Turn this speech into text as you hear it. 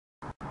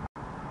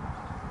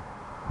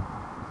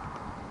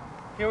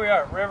Here we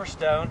are at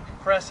Riverstone,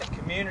 Crescent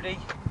Community,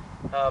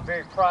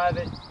 very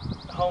private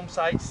home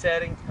site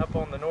setting up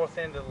on the north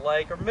end of the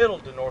lake, or middle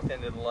to north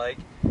end of the lake.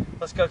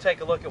 Let's go take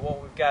a look at what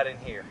we've got in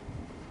here.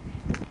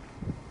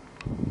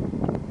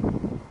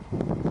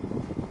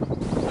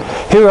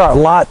 Here we are at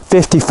lot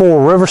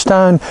 54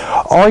 Riverstone.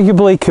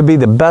 Arguably could be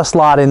the best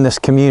lot in this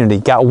community.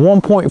 Got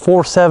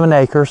 1.47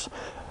 acres,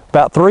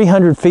 about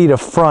 300 feet of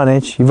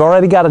frontage. You've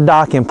already got a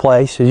dock in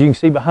place. As you can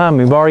see behind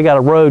me, we've already got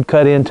a road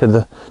cut into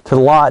the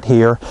lot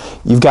here.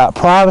 You've got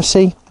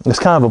privacy. It's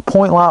kind of a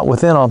point lot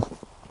within a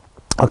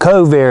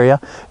cove area.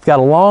 You've got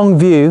a long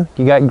view.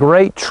 You got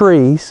great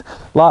trees.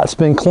 Lot's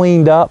been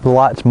cleaned up. The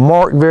lot's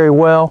marked very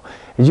well.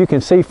 As you can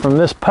see from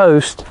this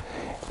post,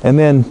 and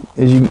then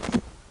as you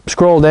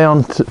scroll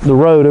down the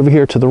road over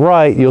here to the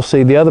right, you'll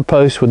see the other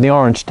post with the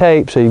orange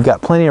tape, so you've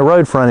got plenty of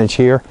road frontage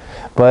here.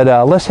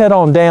 But let's head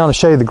on down and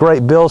show you the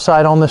great build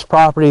site on this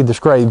property, this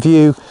great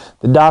view,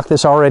 the dock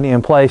that's already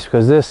in place,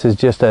 because this is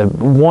just a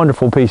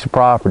wonderful piece of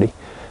property.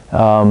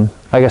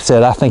 Like I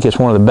said, I think it's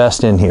one of the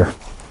best in here.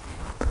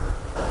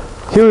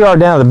 Here we are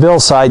down at the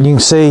build site. You can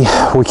see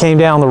we came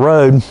down the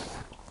road.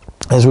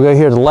 As we go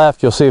here to the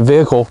left, you'll see a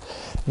vehicle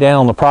down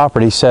on the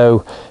property,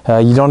 so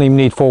you don't even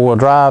need four-wheel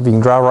drive. You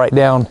can drive right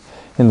down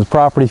in the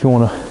property if you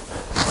want to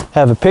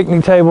have a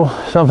picnic table,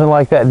 something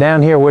like that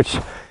down here, which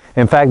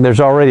in fact there's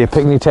already a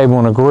picnic table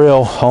and a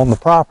grill on the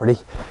property.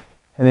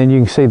 And then you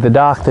can see the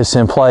dock that's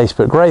in place.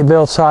 But great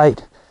build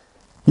site.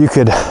 You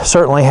could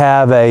certainly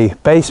have a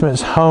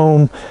basement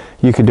home,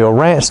 you could do a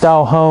ranch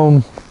style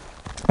home,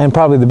 and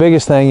probably the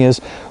biggest thing is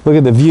look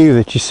at the view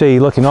that you see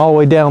looking all the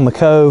way down the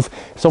cove.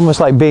 It's almost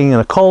like being in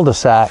a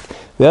cul-de-sac.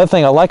 The other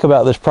thing I like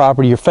about this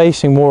property, you're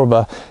facing more of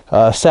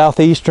a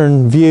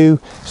southeastern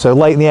view, so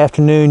late in the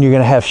afternoon you're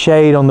going to have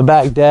shade on the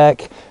back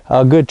deck,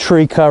 good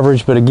tree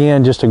coverage, but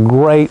again just a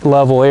great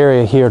level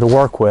area here to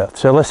work with.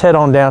 So let's head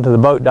on down to the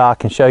boat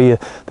dock and show you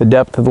the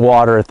depth of the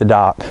water at the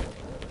dock.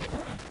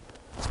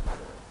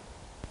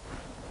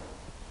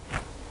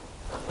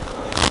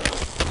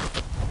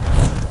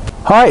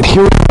 All right,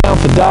 here we are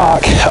at the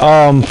dock.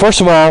 First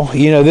of all,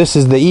 you know, this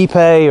is the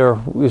Ipe,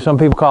 or some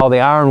people call it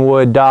the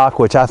ironwood dock,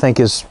 which I think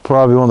is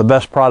probably one of the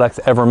best products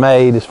ever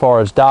made as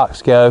far as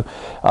docks go.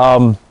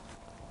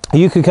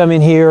 You could come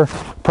in here,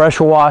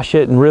 pressure wash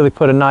it, and really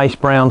put a nice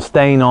brown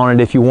stain on it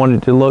if you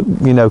wanted to look,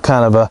 you know,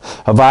 kind of a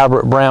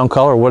vibrant brown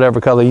color,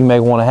 whatever color you may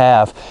want to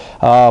have.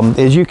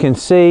 As you can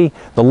see,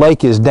 the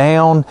lake is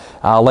down.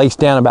 Lake's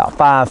down about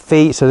 5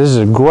 feet, so this is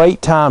a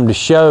great time to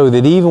show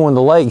that even when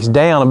the lake's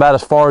down about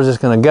as far as it's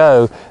going to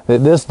go,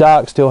 that this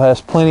dock still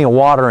has plenty of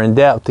water and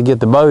depth to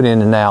get the boat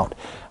in and out.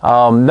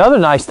 Another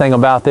nice thing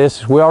about this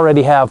is we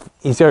already have,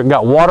 he's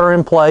got water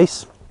in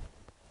place,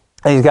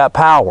 and he's got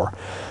power.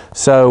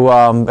 So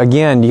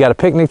again, you got a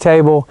picnic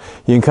table,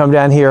 you can come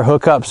down here,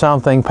 hook up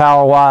something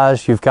power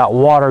wise, you've got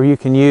water you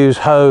can use,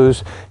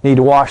 hose, need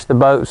to wash the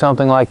boat,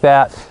 something like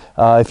that.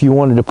 If you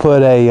wanted to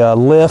put a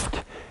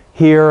lift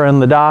here in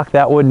the dock,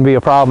 that wouldn't be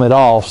a problem at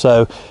all.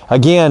 So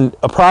again,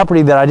 a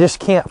property that I just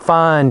can't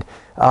find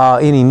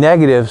any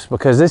negatives,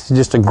 because this is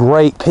just a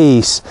great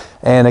piece.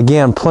 And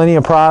again, plenty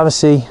of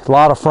privacy, a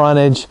lot of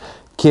frontage.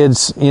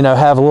 Kids, you know,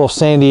 have a little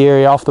sandy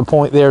area off the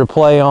point there to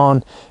play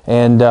on,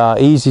 and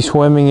easy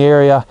swimming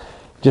area.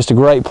 Just a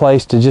great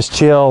place to just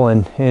chill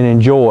and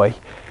enjoy.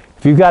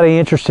 If you've got any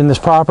interest in this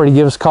property,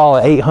 give us a call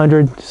at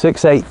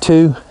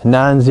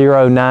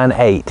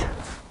 800-682-9098.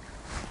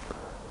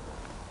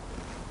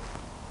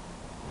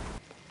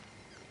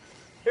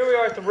 Here we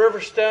are at the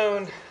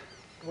Riverstone.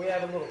 We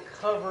have a little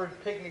covered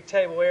picnic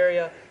table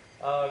area.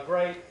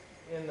 Great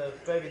in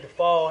maybe the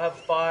fall, have a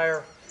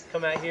fire,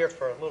 come out here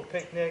for a little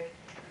picnic.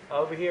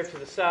 Over here to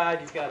the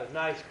side, you've got a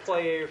nice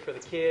play area for the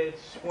kids,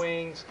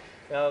 swings.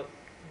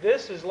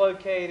 This is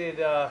located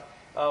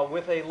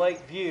with a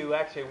lake view,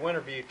 actually a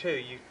winter view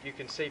too. You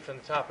can see from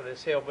the top of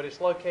this hill, but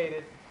it's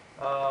located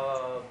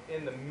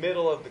in the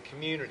middle of the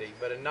community,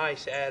 but a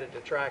nice added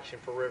attraction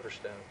for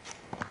Riverstone.